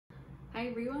Hi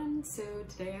everyone, so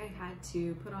today I had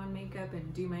to put on makeup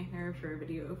and do my hair for a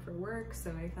video for work,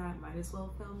 so I thought I might as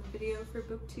well film a video for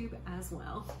BookTube as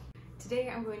well.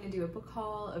 Today I'm going to do a book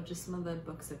haul of just some of the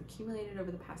books I've accumulated over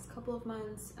the past couple of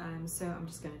months, so I'm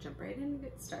just going to jump right in and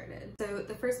get started. So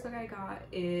the first book I got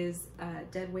is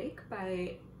Dead Wake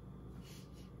by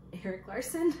Erik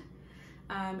Larson.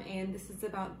 And this is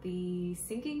about the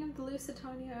sinking of the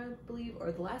Lusitania, I believe,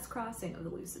 or the last crossing of the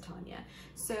Lusitania.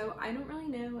 So I don't really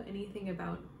know anything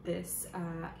about this,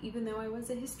 even though I was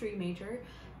a history major,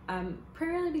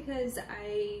 primarily because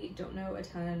I don't know a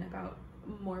ton about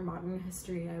more modern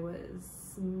history. I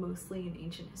was mostly an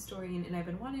ancient historian, and I've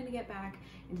been wanting to get back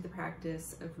into the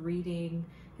practice of reading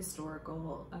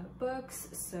historical books,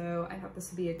 so I thought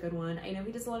this would be a good one. I know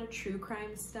he does a lot of true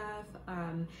crime stuff,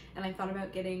 and I thought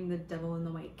about getting The Devil in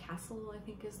the White Castle, I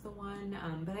think is the one,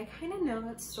 but I kind of know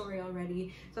that story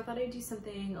already, so I thought I'd do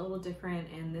something a little different,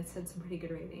 and this had some pretty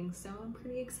good ratings, so I'm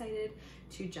pretty excited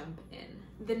to jump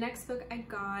in. The next book I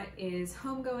got is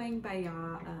Homegoing by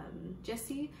Yaa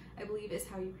Gyasi, I believe is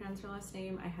how you pronounce her last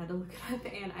name. I had to look it up,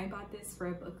 and I bought this for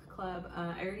a book club.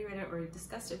 I already read it or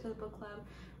discussed it for the book club.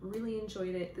 Really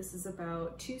enjoyed it. This is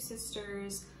about two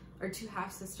sisters, or two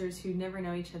half-sisters who never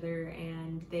know each other,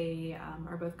 and they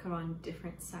are both kind of on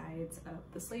different sides of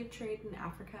the slave trade in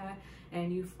Africa,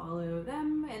 and you follow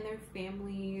them and their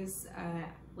families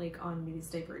like on these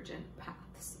divergent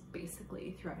paths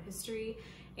basically throughout history.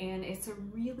 And it's a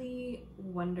really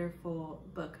wonderful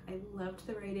book. I loved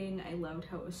the writing, I loved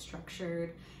how it was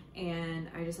structured, and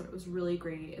I just thought it was really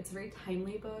great. It's a very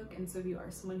timely book, and so if you are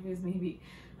someone who's maybe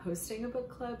hosting a book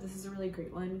club, this is a really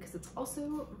great one because it's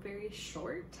also very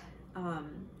short,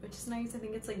 which is nice. I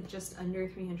think it's like just under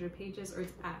 300 pages, or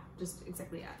it's at just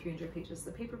exactly at 300 pages,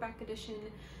 the paperback edition.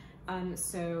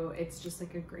 So it's just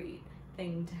like a great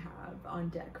thing to have on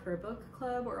deck for a book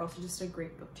club, or also just a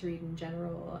great book to read in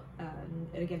general.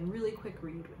 And again, really quick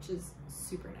read, which is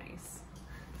super nice.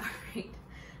 All right.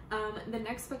 The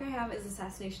next book I have is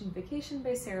Assassination Vacation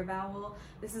by Vowell.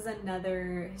 This is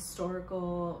another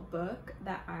historical book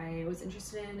that I was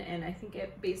interested in, and I think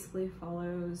it basically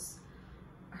follows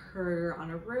her on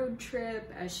a road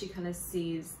trip as she kind of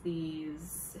sees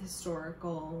these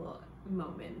historical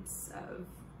moments of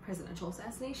presidential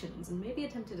assassinations and maybe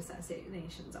attempted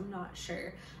assassinations, I'm not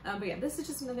sure. But yeah, this is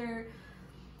just another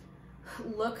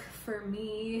look for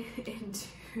me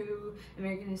into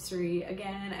American history.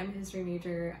 Again, I'm a history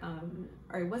major,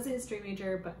 or I was a history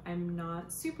major, but I'm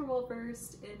not super well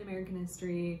versed in American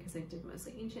history because I did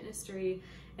mostly ancient history,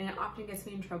 and it often gets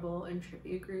me in trouble in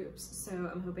trivia groups,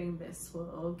 so I'm hoping this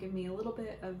will give me a little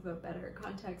bit of a better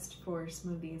context for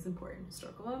some of these important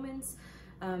historical moments.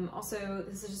 Also,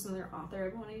 this is just another author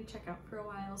I've wanted to check out for a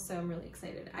while, so I'm really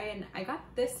excited. I got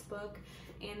this book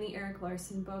and the Erik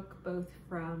Larson book both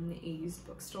from a used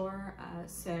bookstore,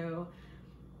 so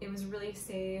it was really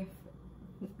safe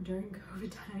during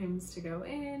COVID times to go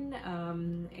in,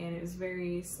 and it was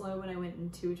very slow when I went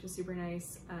into, which was super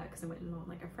nice because I went in on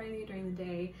like a Friday during the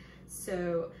day.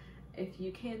 So if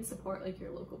you can support like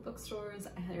your local bookstores,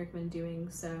 I highly recommend doing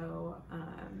so.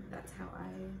 That's how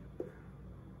I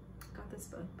got this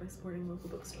book, by supporting local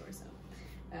bookstores.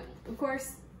 So of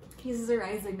course cases are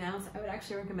rising now, so I would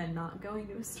actually recommend not going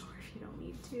to a store if you don't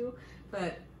need to,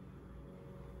 but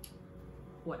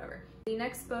whatever. The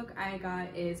next book I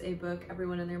got is a book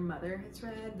everyone and their mother has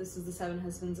read. This is The Seven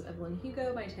Husbands of Evelyn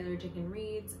Hugo by Jenkins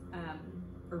Reid,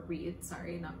 or Reid,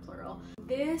 sorry, not plural.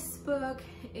 This book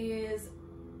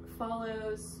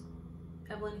follows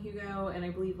Evelyn Hugo, and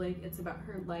I believe like it's about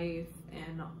her life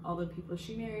and all the people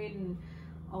she married and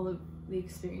all of the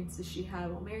experiences she had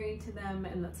while married to them,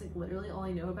 and that's like literally all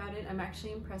I know about it. I'm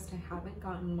actually impressed I haven't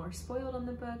gotten more spoiled on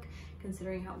the book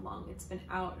considering how long it's been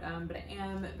out, but I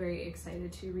am very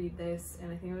excited to read this,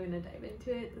 and I think I'm going to dive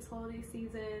into it this holiday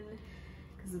season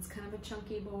because it's kind of a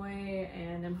chunky boy,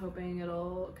 and I'm hoping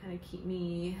it'll kind of keep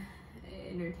me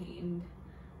entertained,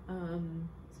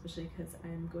 especially because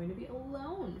I'm going to be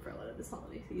alone for a lot of this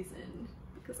holiday season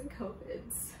because of COVID,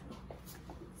 so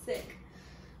sick.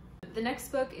 The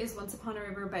next book is Once Upon a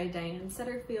River by Diane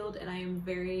Setterfield, and I am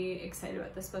very excited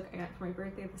about this book. I got it for my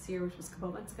birthday this year, which was a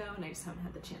couple months ago, and I just haven't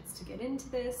had the chance to get into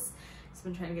this. So I've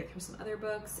been trying to get through some other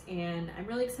books, and I'm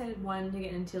really excited, one, to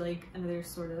get into like another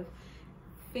sort of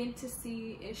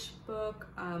fantasy-ish book.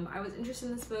 I was interested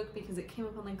in this book because it came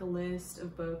up on like a list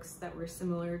of books that were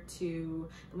similar to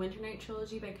the Winter Night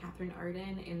trilogy by Catherine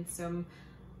Arden, and so I'm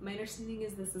My understanding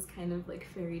is this is kind of like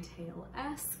fairy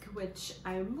tale-esque, which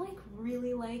I'm like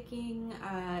really liking.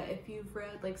 If you've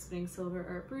read like Spinning Silver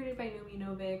or Brooded by Nomi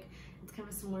Novik, it's kind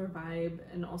of a similar vibe,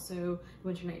 and also the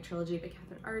Winter Night trilogy by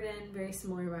Catherine Arden, very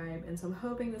similar vibe, and so I'm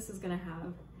hoping this is gonna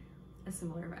have a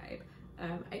similar vibe.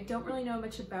 I don't really know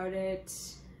much about it.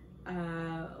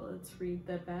 Let's read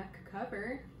the back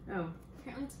cover. Oh,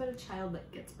 apparently it's about a child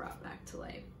that gets brought back to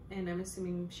life, and I'm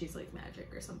assuming she's like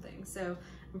magic or something, so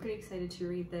I'm pretty excited to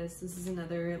read this. This is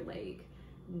another like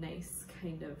nice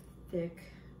kind of thick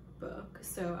book,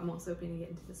 so I'm also hoping to get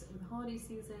into this over the holiday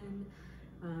season,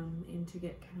 and to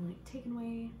get kind of like taken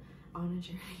away on a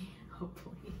journey,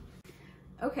 hopefully.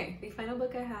 Okay, the final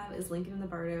book I have is Lincoln and the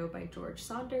Bardo by George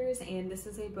Saunders, and this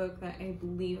is a book that I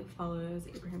believe follows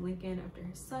Abraham Lincoln after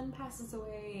his son passes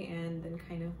away, and then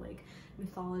kind of like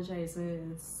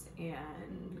mythologizes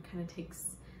and kind of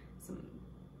takes some,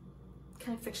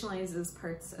 kind of fictionalizes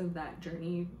parts of that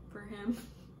journey for him.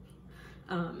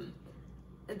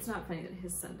 It's not funny that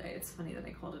his son died, it's funny that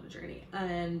I called it a journey.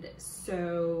 And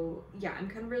so yeah, I'm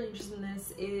kind of really interested in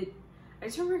this. I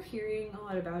just remember hearing a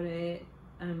lot about it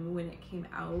when it came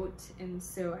out, and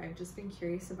so I've just been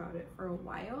curious about it for a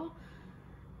while.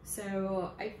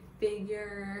 So I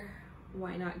figure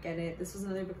why not get it. This was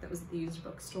another book that was at the used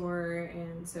bookstore,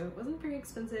 and so it wasn't very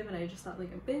expensive, and I just thought,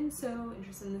 like, I've been so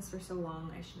interested in this for so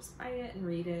long, I should just buy it and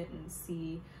read it and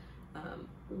see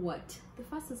what the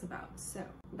fuss is about. So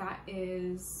that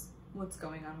is what's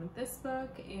going on with this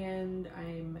book, and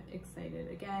I'm excited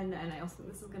again, and I also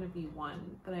think this is going to be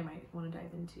one that I might want to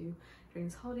dive into during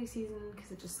this holiday season,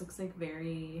 because it just looks like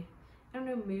very, I don't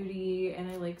know, moody, and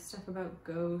I like stuff about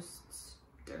ghosts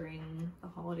during the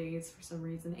holidays for some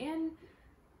reason, and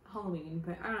Halloween,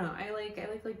 but I don't know, I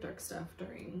like dark stuff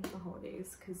during the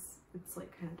holidays because it's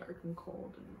like kind of dark and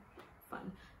cold and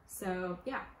fun. So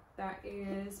yeah, that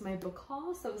is my book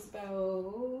haul. So it was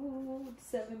about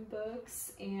 7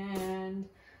 books, and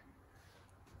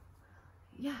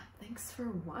yeah, thanks for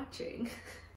watching.